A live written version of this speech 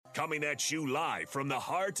Coming at you live from the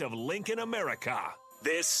heart of Lincoln, America.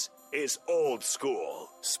 This is Old School,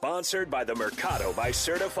 sponsored by the Mercado by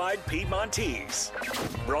Certified Piedmontese.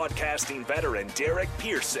 Broadcasting veteran Derek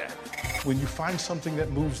Pearson. When you find something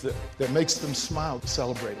that moves them, that makes them smile,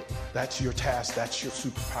 celebrate it. That's your task. That's your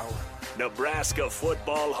superpower. Nebraska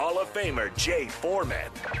Football Hall of Famer Jay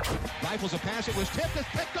Foreman. Rifles a pass. It was tipped. It's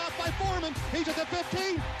picked off by Foreman. He's at the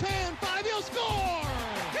 15, 10, 5. He'll score!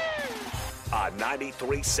 On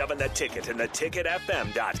 93.7 The Ticket and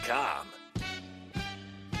theticketfm.com.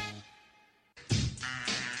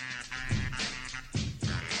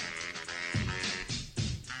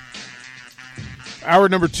 Hour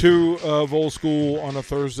number 2 of Old School on a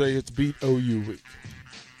Thursday. It's Beat OU week.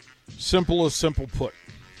 Simple as simple put.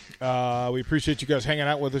 We appreciate you guys hanging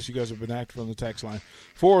out with us. You guys have been active on the text line.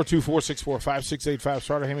 402-464-5685.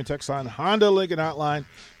 Starter Heyman text line. Honda Lincoln hotline.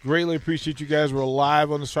 Greatly appreciate you guys. We're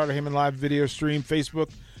live on the Starter Heyman live video stream.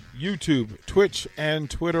 Facebook, YouTube, Twitch,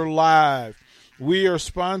 and Twitter live. We are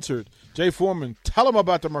sponsored. Jay Foreman, tell them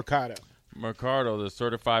about the Mercado. Mercado, the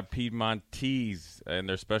certified Piedmontese, and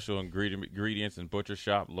their special ingredients and butcher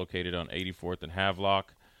shop located on 84th and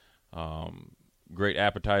Havelock. Great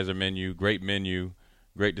appetizer menu, great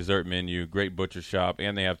dessert menu, great butcher shop,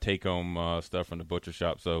 and they have take-home stuff from the butcher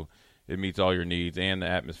shop, so it meets all your needs, and the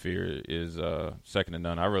atmosphere is second to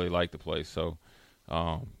none. I really like the place, so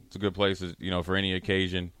it's a good place, for any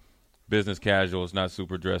occasion. Business casual, it's not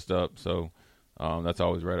super dressed up, so that's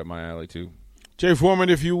always right up my alley, too. Jay Foreman,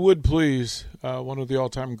 if you would, please, one of the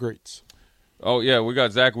all-time greats. Oh, yeah, we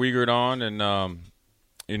got Zach Wiegert on, and,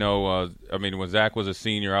 when Zach was a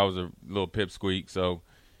senior, I was a little pipsqueak, so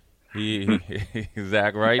he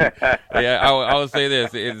Zach, right? Yeah, I would say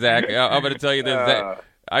this, Zach, I'm going to tell you this. Zach,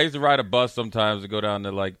 I used to ride a bus sometimes to go down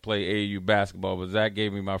to, play AAU basketball, but Zach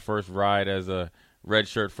gave me my first ride as a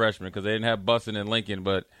redshirt freshman because they didn't have busing in Lincoln,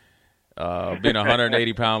 but being a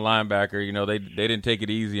 180-pound linebacker, they didn't take it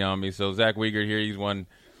easy on me. So Zach Wiegert here, he's won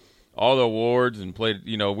all the awards and played.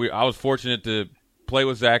 I was fortunate to play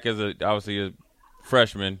with Zach as obviously a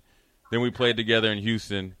freshman. Then we played together in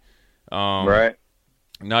Houston. Right.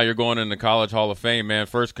 Now you're going in the College Hall of Fame, man.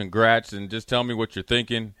 First, congrats, and just tell me what you're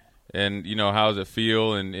thinking, and how does it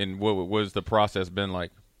feel, and what's the process been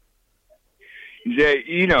like? Jay,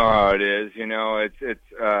 you know how it is. It's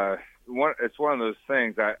one of those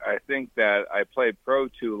things. I think that I played pro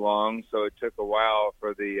too long, so it took a while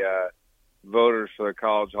for the voters for the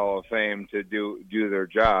College Hall of Fame to do their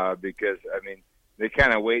job because, they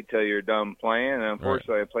kind of wait till you're done playing. And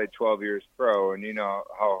unfortunately, right. I played 12 years pro, and you know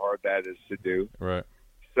how hard that is to do. Right.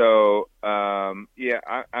 So, I'm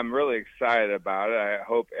really excited about it. I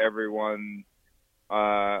hope everyone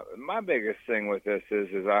my biggest thing with this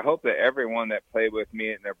is I hope that everyone that played with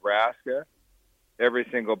me at Nebraska, every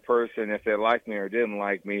single person, if they liked me or didn't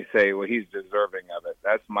like me, say, well, he's deserving of it.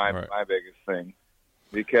 That's my biggest thing.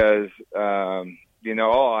 Because,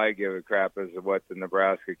 all I give a crap is what the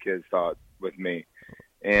Nebraska kids thought with me.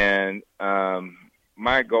 And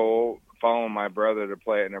my goal, following my brother to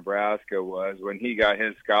play at Nebraska, was when he got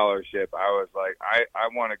his scholarship, I was like, I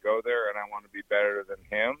want to go there and I want to be better than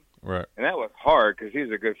him. Right. And that was hard because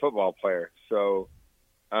he's a good football player. So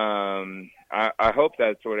I hope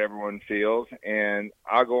that's what everyone feels. And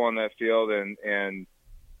I'll go on that field and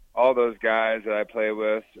all those guys that I play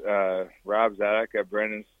with, Rob Zadeka,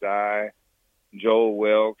 Brendan Stye, Joel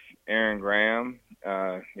Wilkes, Aaron Graham,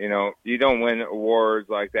 you don't win awards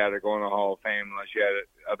like that or go in the Hall of Fame unless you had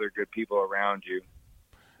other good people around you.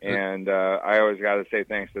 And I always got to say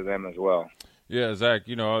thanks to them as well. Yeah, Zach,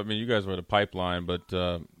 you guys were the pipeline, but,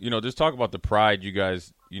 just talk about the pride you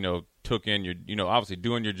guys, took in your, obviously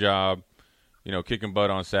doing your job, kicking butt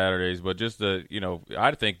on Saturdays, but just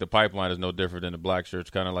I think the pipeline is no different than the black shirts,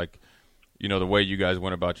 kind of like, the way you guys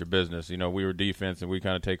went about your business. We were defense and we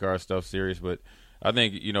kind of take our stuff serious, but I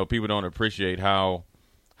think, people don't appreciate how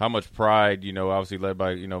much pride, obviously led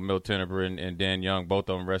by, Milt Tenneber and Dan Young, both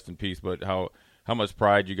of them rest in peace, but how much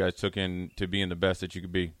pride you guys took in to being the best that you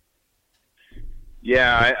could be.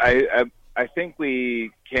 Yeah, I think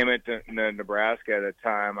we came into Nebraska at a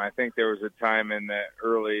time. I think there was a time in the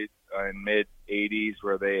early and mid '80s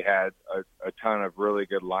where they had a ton of really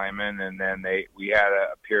good linemen, and then we had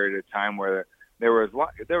a period of time where there was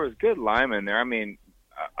good linemen there.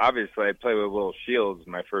 Obviously, I played with Will Shields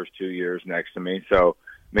my first 2 years next to me, so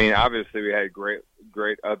obviously we had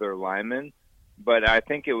great other linemen. But I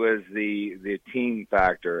think it was the team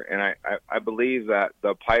factor, and I believe that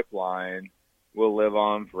the pipeline will live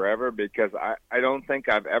on forever because I don't think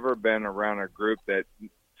I've ever been around a group that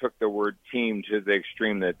took the word team to the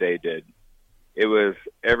extreme that they did.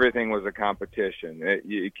 Everything was a competition.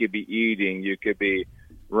 You could be eating, you could be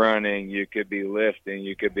running, you could be lifting,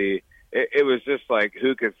 you could be it was just like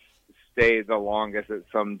who could stay the longest at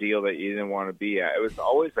some deal that you didn't want to be at. It was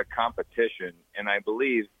always a competition, and I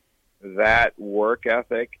believe that work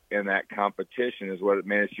ethic and that competition is what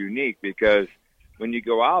made us unique, because when you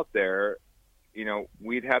go out there, you know,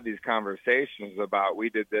 we'd have these conversations about we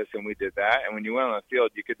did this and we did that, and when you went on the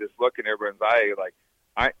field, you could just look in everyone's eye like,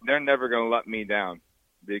 they're never going to let me down,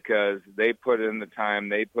 because they put in the time,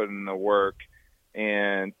 they put in the work,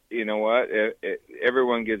 and you know what?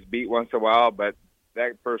 Everyone gets beat once in a while, but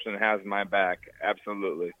that person has my back,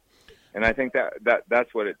 absolutely. And I think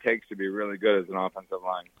that's what it takes to be really good as an offensive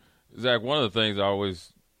line. Zach, one of the things I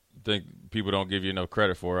always think people don't give you enough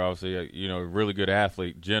credit for, obviously, you know, really good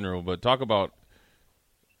athlete in general, but talk about,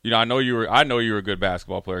 you know, I know you were a good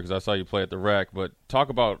basketball player because I saw you play at the Rec, but talk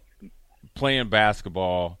about playing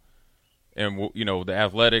basketball and, you know, the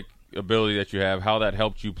athletic ability that you have, how that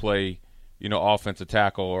helped you play, you know, offensive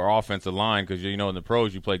tackle or offensive line, because, you know, in the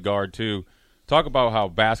pros you play guard too. Talk about how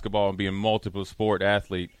basketball and being multiple sport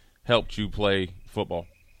athlete helped you play football.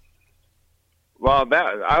 Well,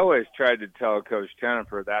 I always tried to tell Coach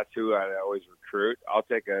Tennifer that's who I always recruit. I'll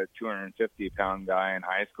take a 250-pound guy in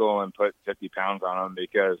high school and put 50 pounds on him,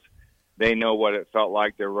 because they know what it felt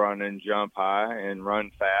like to run and jump high and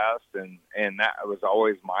run fast, and that was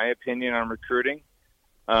always my opinion on recruiting.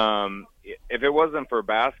 If it wasn't for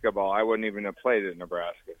basketball, I wouldn't even have played at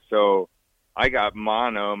Nebraska. So I got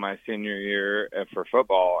mono my senior year for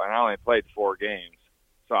football, and I only played 4 games.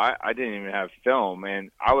 So I didn't even have film, and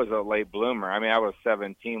I was a late bloomer. I mean, I was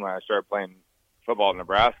 17 when I started playing football in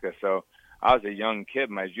Nebraska, so I was a young kid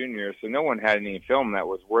my junior year, so no one had any film that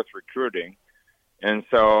was worth recruiting. And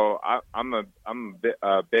so I'm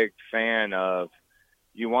a big fan of,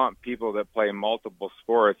 you want people that play multiple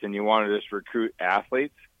sports and you want to just recruit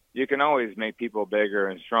athletes, you can always make people bigger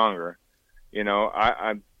and stronger. You know,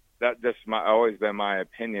 always been my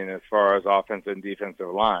opinion as far as offensive and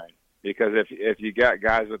defensive line. Because if you got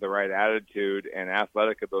guys with the right attitude and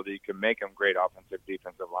athletic ability, you can make them great offensive,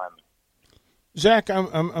 defensive linemen. Zach,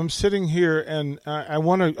 I'm sitting here and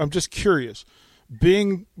I'm just curious,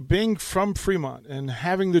 being from Fremont and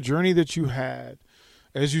having the journey that you had,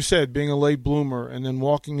 as you said, being a late bloomer and then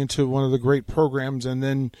walking into one of the great programs and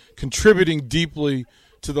then contributing deeply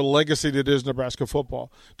to the legacy that is Nebraska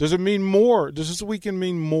football. Does it mean more? Does this weekend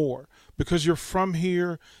mean more because you're from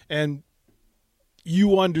here and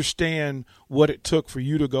you understand what it took for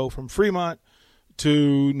you to go from Fremont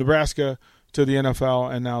to Nebraska to the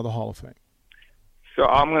NFL and now the Hall of Fame? So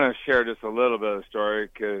I'm going to share just a little bit of the story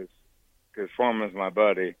because Foreman's my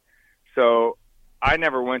buddy. So I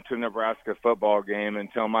never went to a Nebraska football game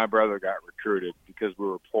until my brother got recruited because we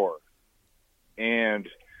were poor. And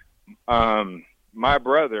my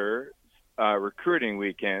brother recruiting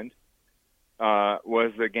weekend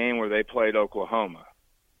was the game where they played Oklahoma.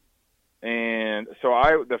 And so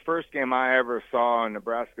the first game I ever saw in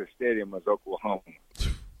Nebraska Stadium was Oklahoma.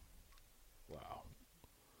 Wow.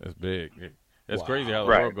 That's big. That's crazy how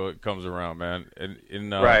the world comes around, man.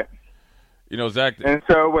 And right. You know, Zach. And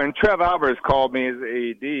so when Trev Alvarez called me as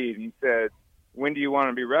AD, he said, "When do you want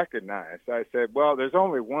to be recognized?" I said, "Well, there's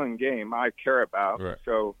only one game I care about. Right.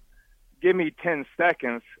 So give me 10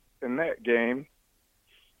 seconds in that game,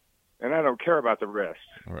 and I don't care about the rest."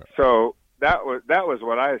 Right. So that was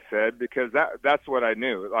what I said, because that's what I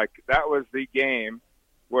knew. Like, that was the game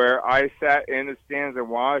where I sat in the stands and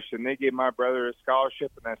watched, and they gave my brother a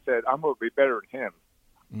scholarship, and I said, I'm going to be better than him.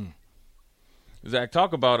 Mm. Zach,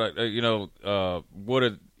 talk about I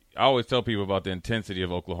always tell people about the intensity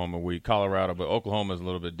of Oklahoma week, Colorado, but Oklahoma is a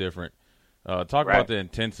little bit different. Talk about the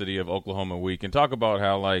intensity of Oklahoma week, and talk about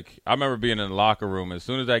how, like, I remember being in the locker room as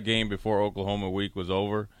soon as that game before Oklahoma week was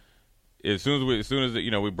over. As soon as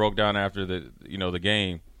we broke down after the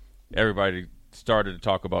game, everybody started to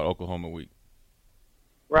talk about Oklahoma week.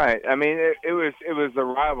 Right. I mean, it was a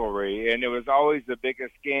rivalry, and it was always the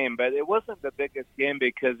biggest game, but it wasn't the biggest game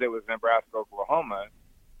because it was Nebraska, Oklahoma.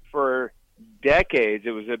 For decades,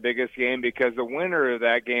 it was the biggest game because the winner of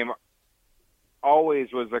that game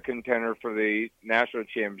always was a contender for the national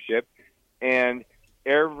championship, and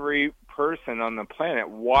every person on the planet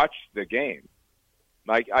watched the game.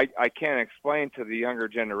 Like, I can't explain to the younger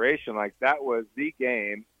generation, like, that was the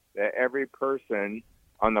game that every person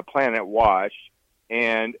on the planet watched,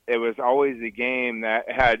 and it was always the game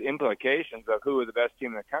that had implications of who the best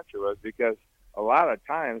team in the country was, because a lot of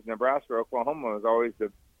times Nebraska, Oklahoma was always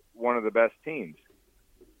one of the best teams.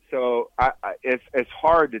 So it's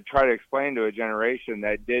hard to try to explain to a generation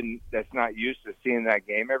that's not used to seeing that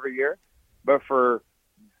game every year. But for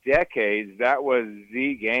decades, that was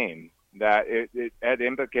the game that it had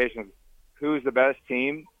implications who's the best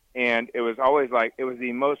team, and it was always like it was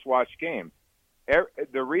the most watched game.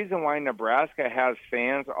 The reason why Nebraska has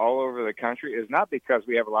fans all over the country is not because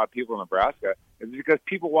we have a lot of people in Nebraska. It's because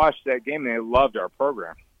people watched that game and they loved our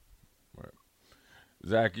program. Right.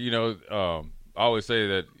 Zach, I always say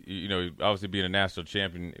that, obviously being a national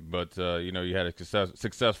champion, but, you had a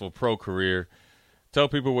successful pro career. Tell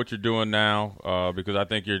people what you're doing now, because I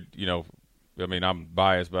think I'm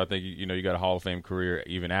biased, but I think, you got a Hall of Fame career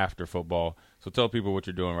even after football. So tell people what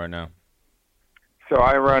you're doing right now. So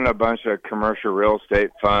I run a bunch of commercial real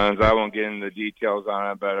estate funds. I won't get into the details on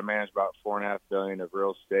it, but I manage about $4.5 billion of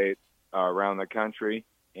real estate around the country.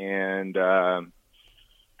 And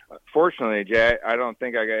fortunately, Jay, I don't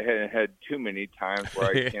think I got hit in the head too many times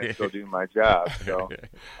where I can't still do my job. So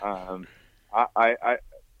I'm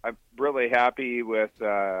really happy with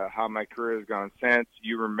how my career has gone since.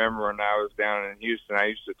 You remember when I was down in Houston, I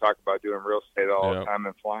used to talk about doing real estate all the time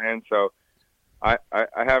and flying. So I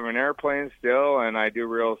have an airplane still, and I do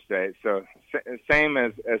real estate. So same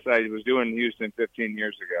as I was doing in Houston 15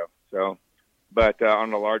 years ago. So, but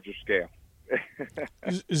on a larger scale.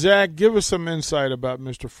 Zach, give us some insight about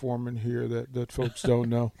Mr. Foreman here that folks don't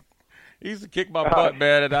know. He used to kick my butt,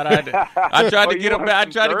 man, and I tried to get him back. I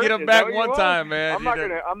tried to get him back one time, man. I'm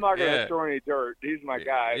not gonna throw any dirt. He's my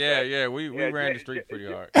guy. Yeah. We ran the street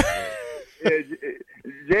pretty hard.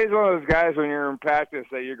 Jay's one of those guys when you're in practice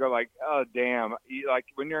that you go like, oh damn. Like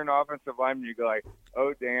when you're an offensive lineman, you go like,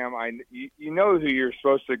 oh damn. You know who you're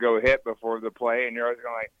supposed to go hit before the play, and you're always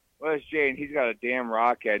going like, well, it's Jay, and he's got a damn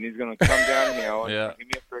rockhead, and he's going to come downhill and give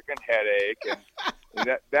me a freaking headache.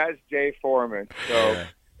 And that's Jay Foreman. So,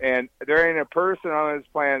 and there ain't a person on this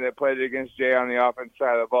planet that played against Jay on the offense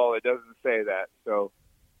side of the ball that doesn't say that. So,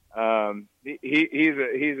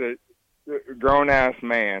 he's a grown ass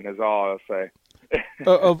man, is all I'll say.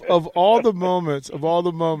 of all the moments, one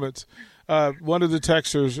of the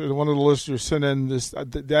texters, one of the listeners sent in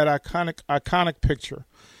that iconic picture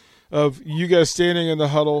of you guys standing in the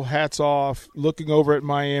huddle, hats off, looking over at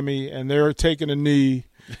Miami, and they're taking a knee,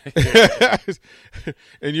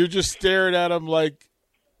 and you're just staring at them like,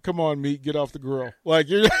 "Come on, meat, get off the grill!" Like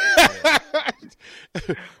you're.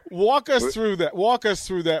 Walk us through that.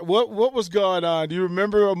 What was going on? Do you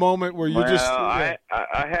remember a moment where you just? I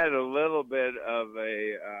had a little bit of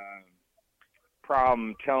a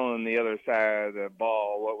problem telling the other side of the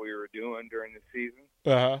ball what we were doing during the season.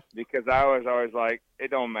 Because I was always like, it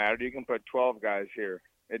don't matter. You can put 12 guys here.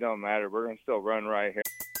 It don't matter. We're going to still run right here.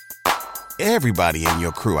 Everybody in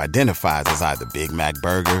your crew identifies as either Big Mac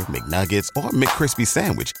Burger, McNuggets, or McCrispy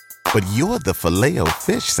Sandwich. But you're the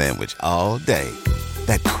Filet-O-Fish Sandwich all day.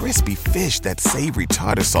 That crispy fish, that savory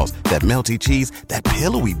tartar sauce, that melty cheese, that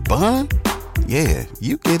pillowy bun. Yeah,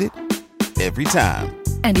 you get it. Every time.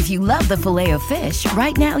 And if you love the Filet-O-Fish,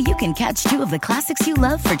 right now you can catch two of the classics you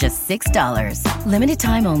love for just $6. Limited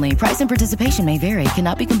time only. Price and participation may vary.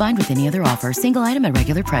 Cannot be combined with any other offer. Single item at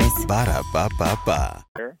regular price. Ba-da-ba-ba-ba.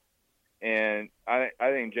 And I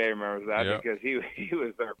think Jay remembers that because he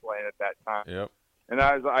was there playing at that time. Yep. And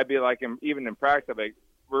I'd be like, even in practice, I'd be like,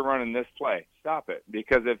 we're running this play. Stop it.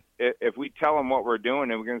 Because if we tell them what we're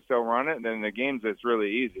doing and we're going to still run it, then the game's it's really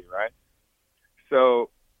easy, right? So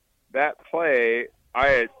that play,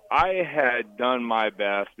 I had done my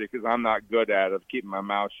best because I'm not good at it, of keeping my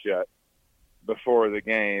mouth shut before the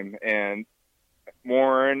game. And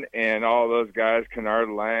Warren and all those guys, Kennard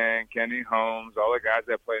Lang, Kenny Holmes, all the guys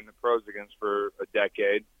I played in the pros against for a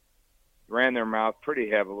decade, ran their mouth pretty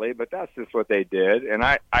heavily, but that's just what they did. And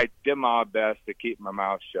I did my best to keep my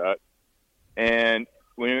mouth shut. And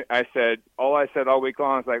when all I said all week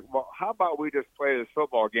long is like, well, how about we just play this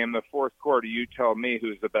football game, the fourth quarter, you tell me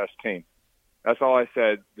who's the best team. That's all I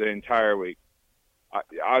said the entire week.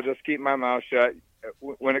 I'll just keep my mouth shut.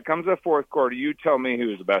 When it comes to the fourth quarter, you tell me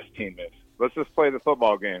who the best team is. Let's just play the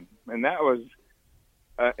football game. And that was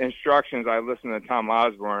instructions I listened to Tom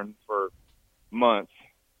Osborne for months.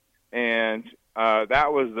 And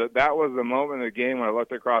that was the moment of the game when I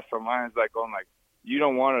looked across the lines, going like, you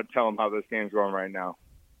don't want to tell them how this game's going right now.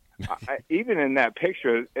 Even in that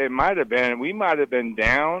picture, we might have been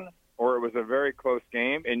down, or it was a very close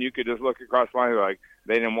game, and you could just look across the line like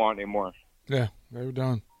they didn't want any more. Yeah, they were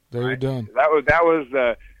done. Were done. That was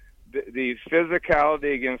the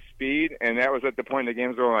physicality against speed, and that was at the point in the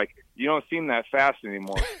games where like you don't seem that fast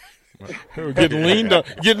anymore. We're getting leaned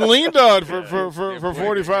on for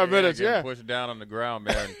 45 minutes. Yeah, pushed down on the ground,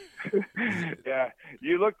 man. Yeah,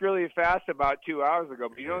 you looked really fast about 2 hours ago,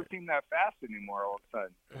 but you don't seem that fast anymore all of a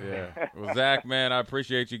sudden. Yeah. Well, Zach, man, I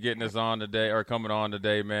appreciate you getting us on today or coming on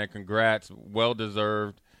today, man. Congrats, well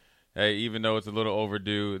deserved. hey, even though it's a little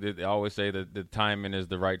overdue, they always say that the timing is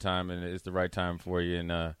the right time, and it's the right time for you.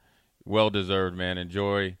 And well-deserved, man.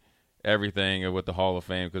 Enjoy everything with the Hall of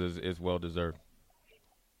Fame because it's well-deserved.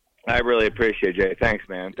 I really appreciate it, Jay. Thanks,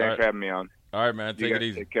 man. Thanks for having me on. All right, man. Take it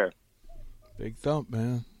easy. Take care. Big thump,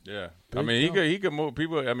 man. Yeah. Big he could move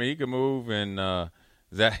people. I mean, he could move, and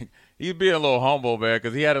Zach, he's being a little humble, man,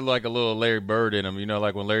 because he had like a little Larry Bird in him. You know,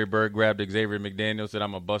 like when Larry Bird grabbed Xavier McDaniel, said,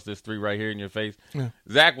 "I'm gonna bust this 3 right here in your face." Yeah.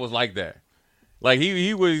 Zach was like that. Like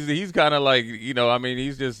he's kind of like, you know, I mean,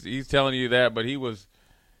 he's telling you that, but he was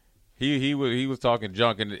talking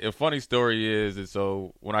junk. And a funny story is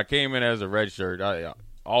so when I came in as a red shirt,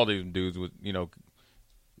 all these dudes would, you know,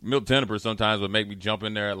 Milt Tenniper sometimes would make me jump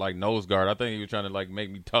in there at like nose guard. I think he was trying to like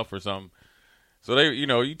make me tough or something. So they, you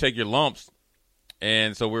know, you take your lumps.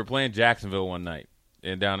 And so we were playing Jacksonville one night,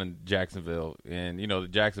 and down in Jacksonville, and you know the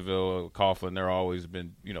Jacksonville Coughlin, they're always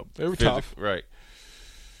been, you know, they were tough, right?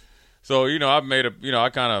 So you know I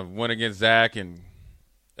kind of went against Zach, and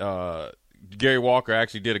Gary Walker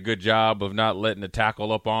actually did a good job of not letting the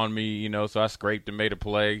tackle up on me, you know. So I scraped and made a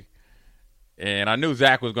play, and I knew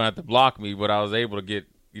Zach was going to have to block me, but I was able to get,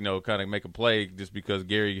 you know, kind of make a play just because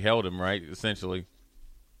Gary held him, right, essentially.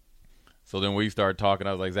 So then we started talking.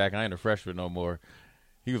 I was like, Zach, I ain't a freshman no more.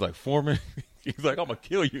 He was like, Foreman? He was like, I'm going to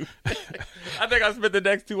kill you. I think I spent the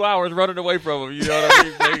next 2 hours running away from him, you know what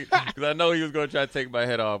I mean? Because I know he was going to try to take my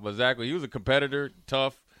head off. But Zach, he was a competitor,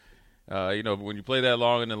 tough. You know, when you play that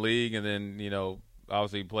long in the league and then, you know,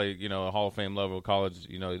 obviously play, you know, a Hall of Fame level of college,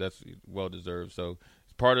 you know, that's well-deserved. So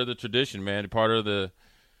it's part of the tradition, man, part of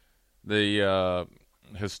the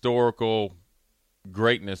historical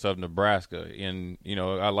greatness of Nebraska. And, you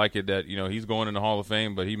know, I like it that, you know, he's going in the Hall of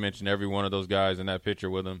Fame, but he mentioned every one of those guys in that picture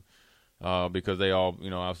with him because they all,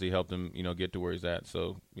 you know, obviously helped him, you know, get to where he's at.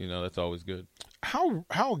 So, you know, that's always good. How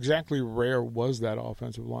exactly rare was that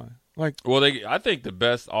offensive line? Like, well, I think the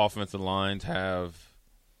best offensive lines have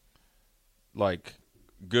like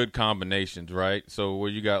good combinations, right? So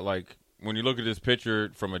where you got like, when you look at this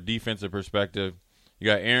picture from a defensive perspective, you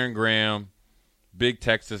got Aaron Graham, big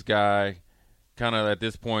Texas guy, kind of at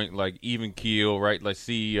this point like even keel, right? Like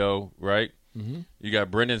CEO, right? Mm-hmm. You got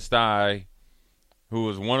Brendan Sty, who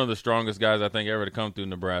was one of the strongest guys I think ever to come through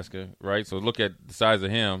Nebraska, right? So look at the size of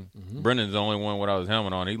him. Mm-hmm. Brendan's the only one without his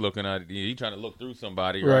helmet on. He trying to look through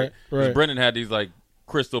somebody, right? Right. Brendan had these like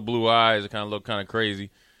crystal blue eyes that kind of look kind of crazy.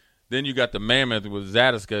 Then you got the mammoth with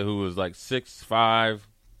Zadiska, who was like 6'5",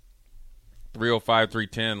 305,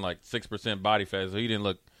 310, like 6% body fat, so he didn't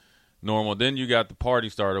look normal. Then you got the party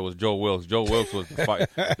starter was Joe Wilkes. Joe Wilkes was the fight.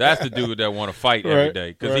 That's the dude that want to fight every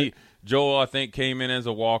day because Joe, I think, came in as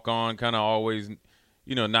a walk-on, kind of always,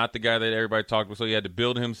 you know, not the guy that everybody talked about. So he had to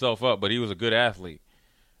build himself up, but he was a good athlete.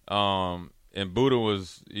 And Buddha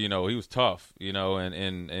was, you know, he was tough, you know,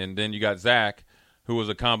 and then you got Zach, who was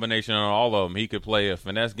a combination of all of them. He could play a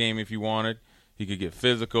finesse game if you wanted. He could get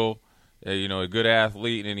physical. You know, a good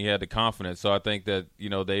athlete, and he had the confidence. So I think that, you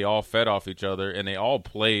know, they all fed off each other, and they all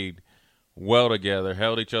played well together,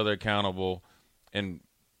 held each other accountable, and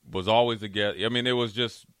was always together. I mean, it was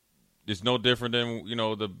just it's no different than, you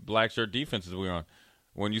know, the black shirt defenses we were on.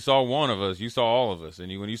 When you saw one of us, you saw all of us.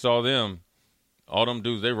 And when you saw them, all them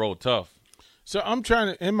dudes, they rolled tough. So I'm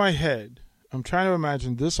trying to, in my head, I'm trying to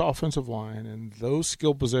imagine this offensive line and those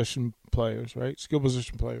skill position players, right? Skill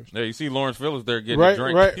position players. Yeah, you see Lawrence Phillips there getting a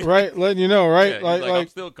drink. Right, letting you know, right? Yeah, like, I'm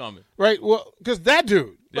still coming. Right, well, because that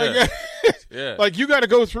dude. Yeah. Like, like you got to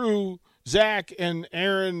go through Zach and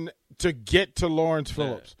Aaron to get to Lawrence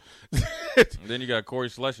Phillips. And then you got Corey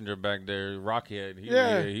Schlesinger back there, Rockhead.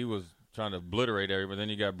 He was trying to obliterate everybody. Then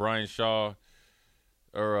you got Brian Shaw,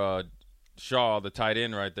 the tight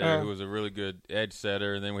end right there, who was a really good edge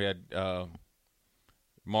setter. And then we had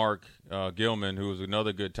Mark Gilman, who was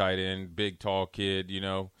another good tight end, big, tall kid, you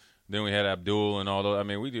know. Then we had Abdul and all those. I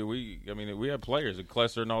mean, we had players, and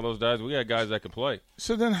Klesser and all those guys. We had guys that could play.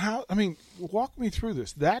 So then walk me through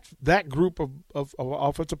this. That group of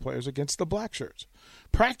offensive players against the black shirts.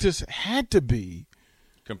 Practice had to be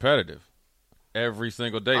competitive every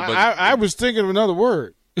single day. But I was thinking of another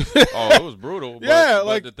word. Oh, it was brutal.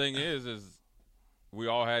 But the thing is we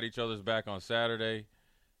all had each other's back on Saturday,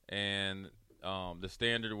 and the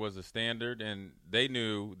standard was the standard, and they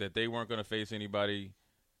knew that they weren't going to face anybody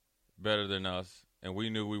better than us, and we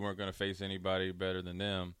knew we weren't going to face anybody better than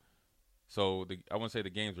them. So I wouldn't say the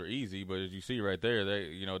games were easy, but as you see right there,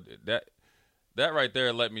 that right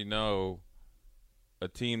there let me know a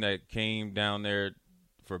team that came down there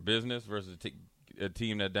for business versus a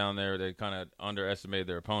team that down there they kind of underestimated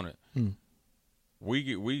their opponent.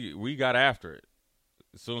 We got after it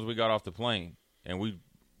as soon as we got off the plane, and we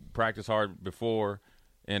practiced hard before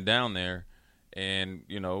and down there. And,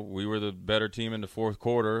 we were the better team in the fourth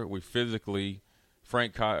quarter. We physically,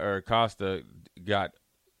 Frank Costa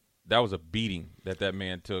that was a beating that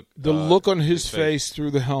man took. The look on his face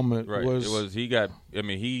through the helmet was.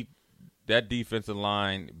 That defensive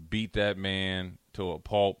line beat that man to a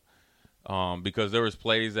pulp because there was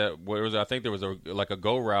plays I think there was a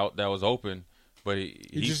go route that was open, but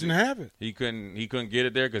he just didn't have it. He couldn't get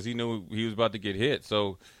it there because he knew he was about to get hit.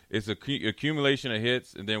 So it's a accumulation of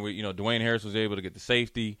hits, and then Dwayne Harris was able to get the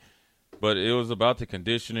safety, but it was about the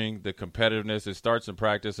conditioning, the competitiveness. It starts in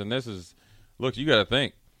practice, and look, you got to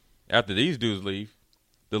think after these dudes leave,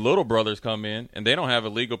 the little brothers come in, and they don't have a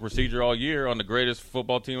legal procedure all year on the greatest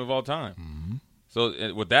football team of all time. Mm-hmm.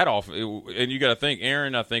 So with that off, and you got to think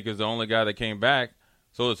Aaron, I think, is the only guy that came back.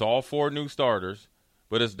 So it's all 4 new starters,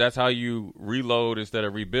 but that's how you reload instead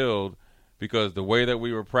of rebuild, because the way that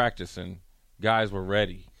we were practicing, guys were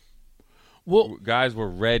ready. Well, guys were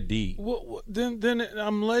ready. Well, then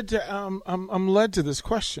I'm led to this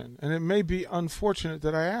question, and it may be unfortunate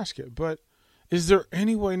that I ask it, but is there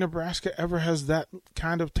any way Nebraska ever has that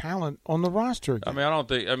kind of talent on the roster again? I don't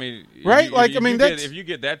think. Right? If you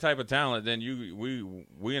get that type of talent, then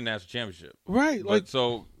we in national championship. Right. But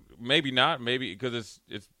so maybe not. Maybe because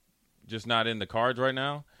it's just not in the cards right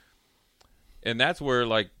now. And that's where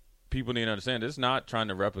people need to understand. It's not trying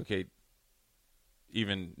to replicate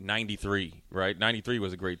even 93. Right? 93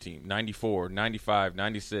 was a great team. 94, 95,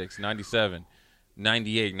 96, 97.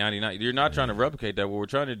 98, 99. You're not trying to replicate that. What we're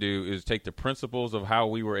trying to do is take the principles of how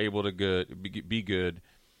we were able to be good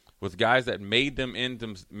with guys that made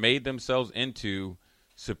themselves into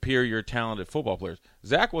superior, talented football players.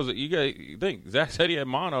 Zach you got to think. Zach said he had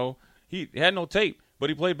mono. He had no tape, but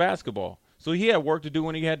he played basketball, so he had work to do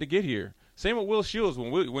when he had to get here. Same with Will Shields.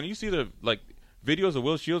 When you see the videos of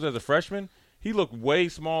Will Shields as a freshman, he looked way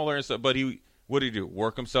smaller and stuff. But what did he do?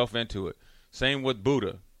 Work himself into it. Same with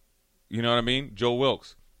Buddha. You know what I mean? Joe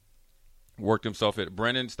Wilkes worked himself in.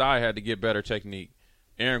 Brendan Stye had to get better technique.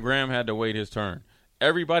 Aaron Graham had to wait his turn.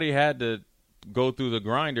 Everybody had to go through the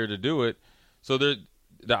grinder to do it. So the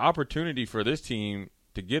opportunity for this team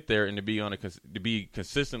to get there and to be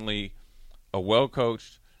consistently a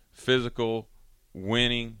well-coached, physical,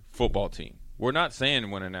 winning football team. We're not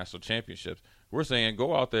saying win a national championships. We're saying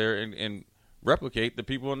go out there and replicate the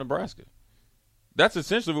people in Nebraska. That's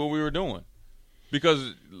essentially what we were doing.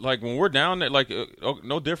 Because, when we're down there,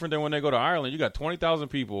 no different than when they go to Ireland, you got 20,000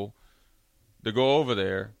 people to go over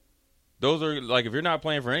there. Those are, if you're not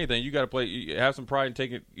playing for anything, you got to play. You have some pride in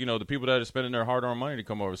taking, the people that are spending their hard-earned money to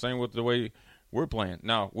come over. Same with the way we're playing.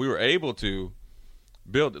 Now, we were able to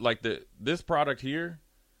build, this product here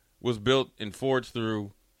was built and forged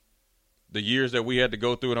through the years that we had to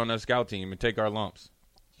go through it on that scout team and take our lumps,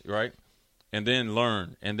 right? And then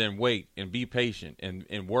learn, and then wait, and be patient,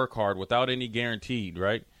 and work hard without any guaranteed,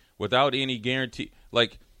 right? Without any guarantee.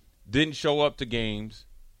 Didn't show up to games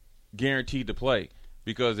guaranteed to play.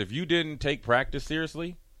 Because if you didn't take practice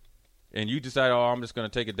seriously, and you decide, I'm just going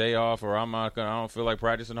to take a day off, or I don't feel like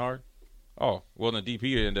practicing hard, well, the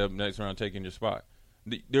DP ended up next round taking your spot.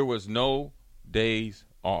 There was no days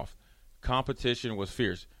off. Competition was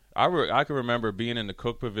fierce. I can remember being in the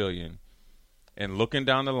Cook Pavilion and looking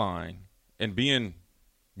down the line, and being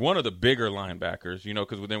one of the bigger linebackers,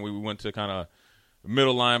 because then we went to kind of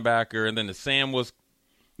middle linebacker, and then the Sam was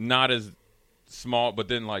not as small, but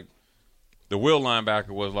then the Will linebacker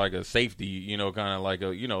was like a safety, kind of like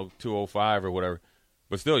a 205 or whatever.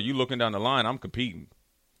 But still, you looking down the line, I'm competing,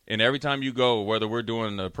 and every time you go, whether we're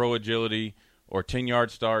doing the pro agility or 10-yard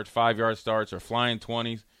starts, 5-yard starts, or flying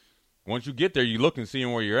 20s, once you get there, you look and see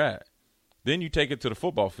where you're at. Then you take it to the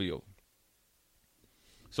football field.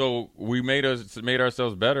 So we made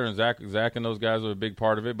ourselves better, and Zach and those guys were a big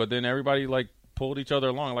part of it. But then everybody pulled each other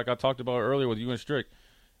along, like I talked about earlier with you and Strick.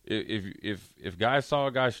 If guys saw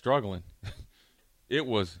a guy struggling, it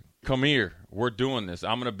was, come here, we're doing this.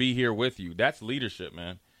 I'm gonna be here with you. That's leadership,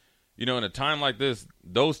 man. In a time like this,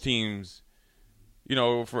 those teams,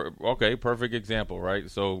 perfect example, right?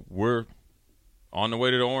 So we're on the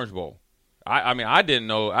way to the Orange Bowl. I didn't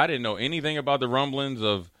know anything about the rumblings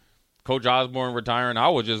of Coach Osborne retiring. I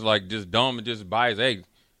was just dumb and just biased. Hey,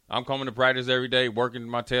 I'm coming to practice every day, working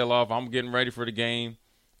my tail off. I'm getting ready for the game.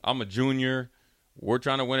 I'm a junior. We're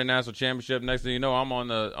trying to win a national championship. Next thing you know, I'm on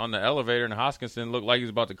the elevator, and Hoskinson looked like he was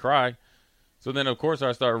about to cry. So then, of course,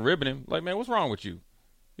 I started ribbing him. Man, what's wrong with you?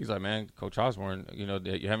 He's like, man, Coach Osborne,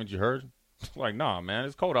 haven't you heard? Nah, man,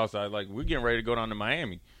 it's cold outside. We're getting ready to go down to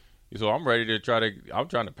Miami. So I'm ready to I'm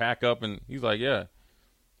trying to pack up. And he's like, yeah,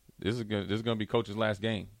 this is going to be Coach's last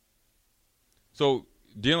game. So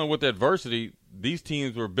dealing with adversity, these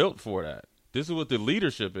teams were built for that. This is what the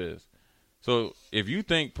leadership is. So if you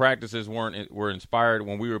think practices were inspired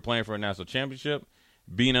when we were playing for a national championship,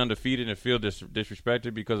 being undefeated and feel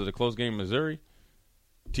disrespected because of the close game in Missouri,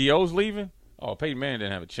 T.O.'s leaving, Peyton Manning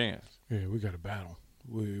didn't have a chance. Yeah, we got a battle.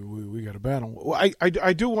 We got a battle. Well,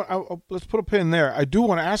 I do want let's put a pin there. I do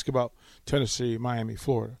want to ask about Tennessee, Miami,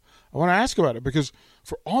 Florida. I want to ask about it because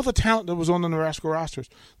for all the talent that was on the Nebraska rosters,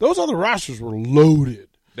 those other rosters were loaded.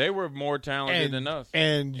 They were more talented than us.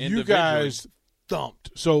 And you guys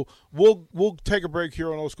thumped. So we'll take a break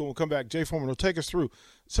here on Old School. We'll come back. Jay Foreman will take us through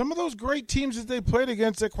some of those great teams that they played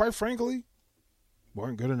against that, quite frankly,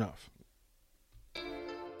 weren't good enough.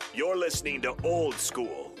 You're listening to Old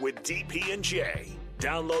School with DP and J.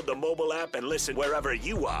 Download the mobile app and listen wherever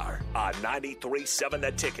you are on 93.7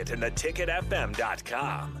 The Ticket and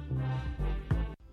theticketfm.com.